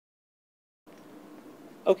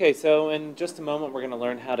Okay, so in just a moment we're going to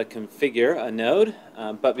learn how to configure a node,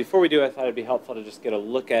 but before we do I thought it'd be helpful to just get a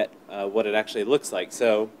look at what it actually looks like.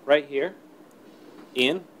 So right here,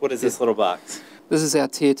 Ian, what is this little box? This is our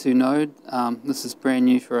tier 2 node. This is brand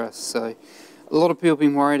new for us, so a lot of people have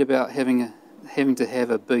been worried about having to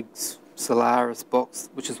have a big Solaris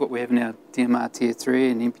box, which is what we have in our DMR tier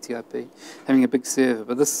 3 and MPTIP, having a big server.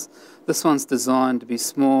 But this one's designed to be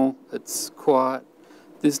small, it's quiet,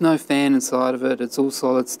 there's no fan inside of it, it's all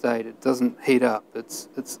solid state, it doesn't heat up, it's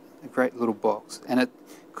a great little box, and it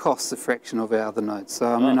costs a fraction of our other nodes. So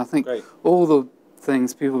I think great. all the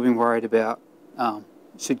things people have been worried about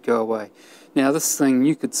should go away. Now this thing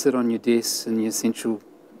you could sit on your desk in your central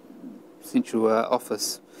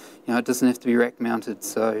office. You know, it doesn't have to be rack mounted,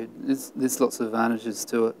 so there's lots of advantages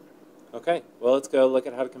to it. Okay, well let's go look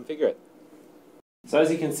at how to configure it. So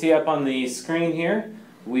as you can see up on the screen here,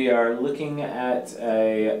 we are looking at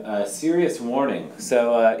a serious warning.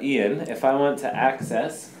 So Ian, if I want to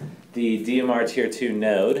access the DMR Tier 2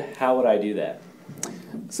 node, how would I do that?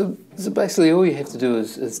 So basically all you have to do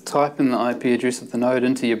is type in the IP address of the node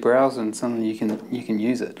into your browser and suddenly you can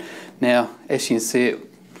use it. Now, as you can see, it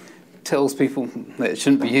tells people that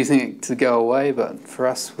shouldn't be using it to go away, but for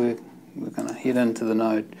us we're going to head into the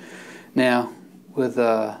node. Now, with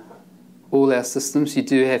all our systems, you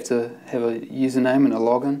do have to have a username and a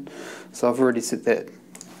login. So I've already set that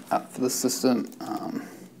up for this system.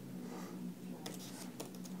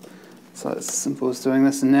 So it's as simple as doing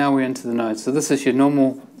this, and now we're into the node. So this is your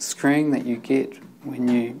normal screen that you get when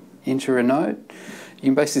you enter a node. You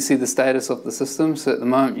can basically see the status of the system. So at the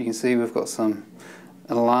moment you can see we've got some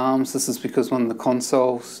alarms. This is because one of the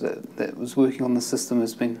consoles that was working on the system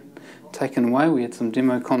has been taken away. We had some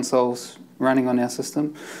demo consoles running on our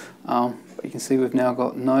system. But you can see we've now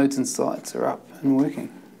got nodes and sites are up and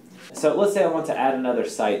working. So let's say I want to add another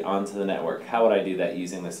site onto the network. How would I do that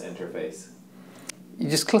using this interface? You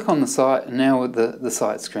just click on the site, and now with the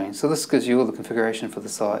site screen. So this gives you all the configuration for the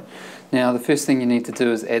site. Now the first thing you need to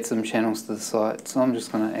do is add some channels to the site. So I'm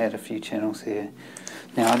just going to add a few channels here.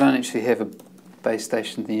 Now I don't actually have a base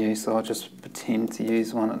station to use, so I'll just pretend to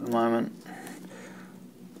use one at the moment.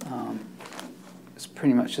 It's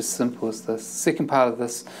pretty much as simple as this. Second part of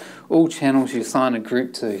this, all channels you assign a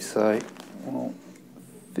group to. So, well,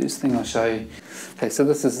 first thing I'll show you. Okay, so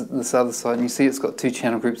this is this other side, and you see it's got two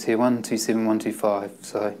channel groups here, 127, 125.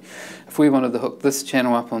 So if we wanted to hook this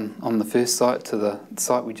channel up on the first site to the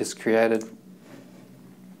site we just created,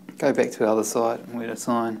 go back to our other site and we'd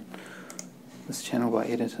assign this channel by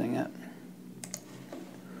editing it.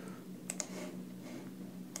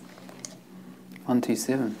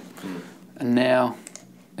 127. And now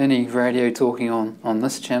any radio talking on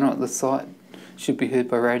this channel at this site should be heard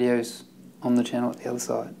by radios on the channel at the other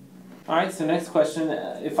side. Alright, so next question.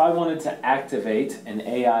 If I wanted to activate an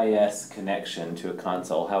AIS connection to a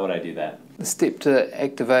console, how would I do that? The step to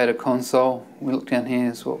activate a console, we look down here,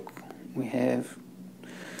 is what we have.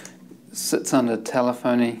 It sits under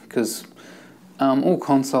telephony because all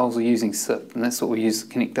consoles are using SIP, and that's what we use to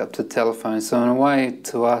connect up to telephones. So in a way,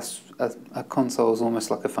 to us, a console is almost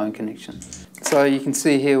like a phone connection. So you can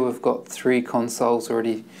see here we've got 3 consoles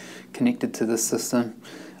already connected to this system.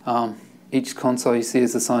 Each console you see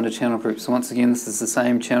is assigned a channel group. So once again, this is the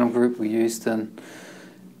same channel group we used on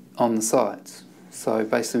the sites. So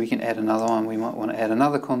basically we can add another one. We might want to add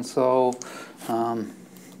another console.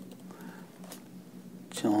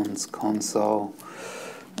 John's console.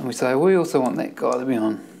 And we say we also want that guy to be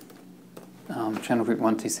on channel group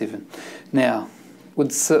 127. Now,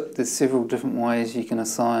 with SIP, there's several different ways you can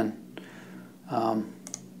assign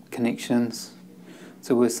connections.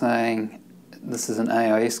 So we're saying this is an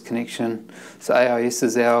AIS connection. So AIS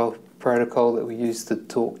is our protocol that we use to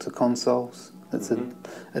talk to consoles. It's a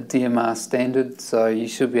DMR standard, so you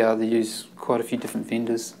should be able to use quite a few different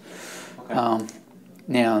vendors. Okay.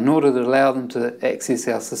 Now, in order to allow them to access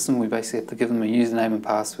our system, we basically have to give them a username and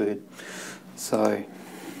password. So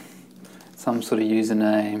some sort of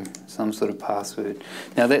username, some sort of password.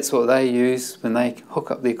 Now that's what they use when they hook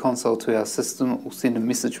up their console to our system. It will send a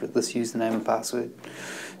message with this username and password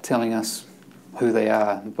telling us who they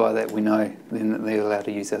are, and by that we know then that they're allowed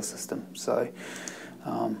to use our system. So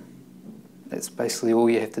that's basically all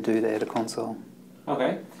you have to do to add a console.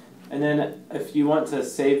 Okay, and then if you want to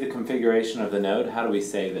save the configuration of the node, how do we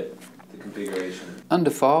save it, the configuration? Under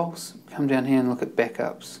Files, come down here and look at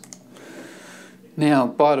Backups. Now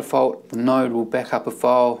by default the node will back up a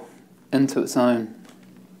file into its own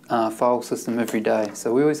file system every day.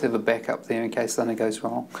 So we always have a backup there in case something goes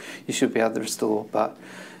wrong. You should be able to restore, but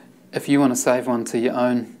if you want to save one to your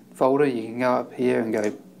own folder, you can go up here and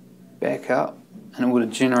go back up, and it would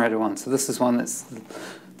have generated one. So this is one that's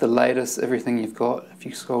the latest, everything you've got. If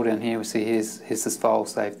you scroll down here, we see here's this file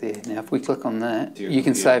saved there. Now if we click on that, you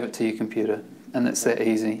can save it to your computer, and it's that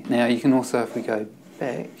easy. Now you can also, if we go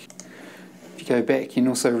back, you can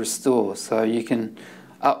also restore. So you can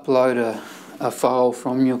upload a file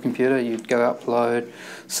from your computer. You'd go upload,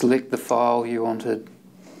 select the file you wanted,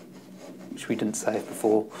 which we didn't save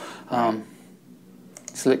before.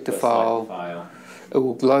 Select the file. It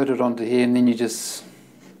will load it onto here, and then you just,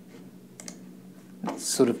 it's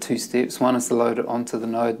sort of two steps. One is to load it onto the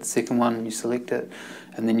node. The second one, you select it,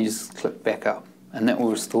 and then you just click back up, and that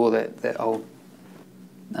will restore that old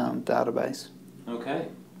database. Okay.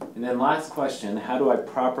 And then last question, how do I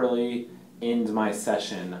properly end my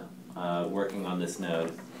session working on this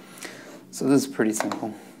node? So this is pretty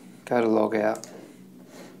simple. Go to log out.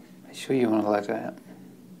 Make sure you want to log out.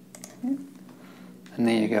 And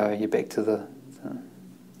there you go, you're back to the...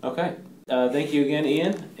 Okay. Thank you again,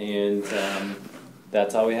 Ian, and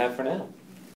that's all we have for now.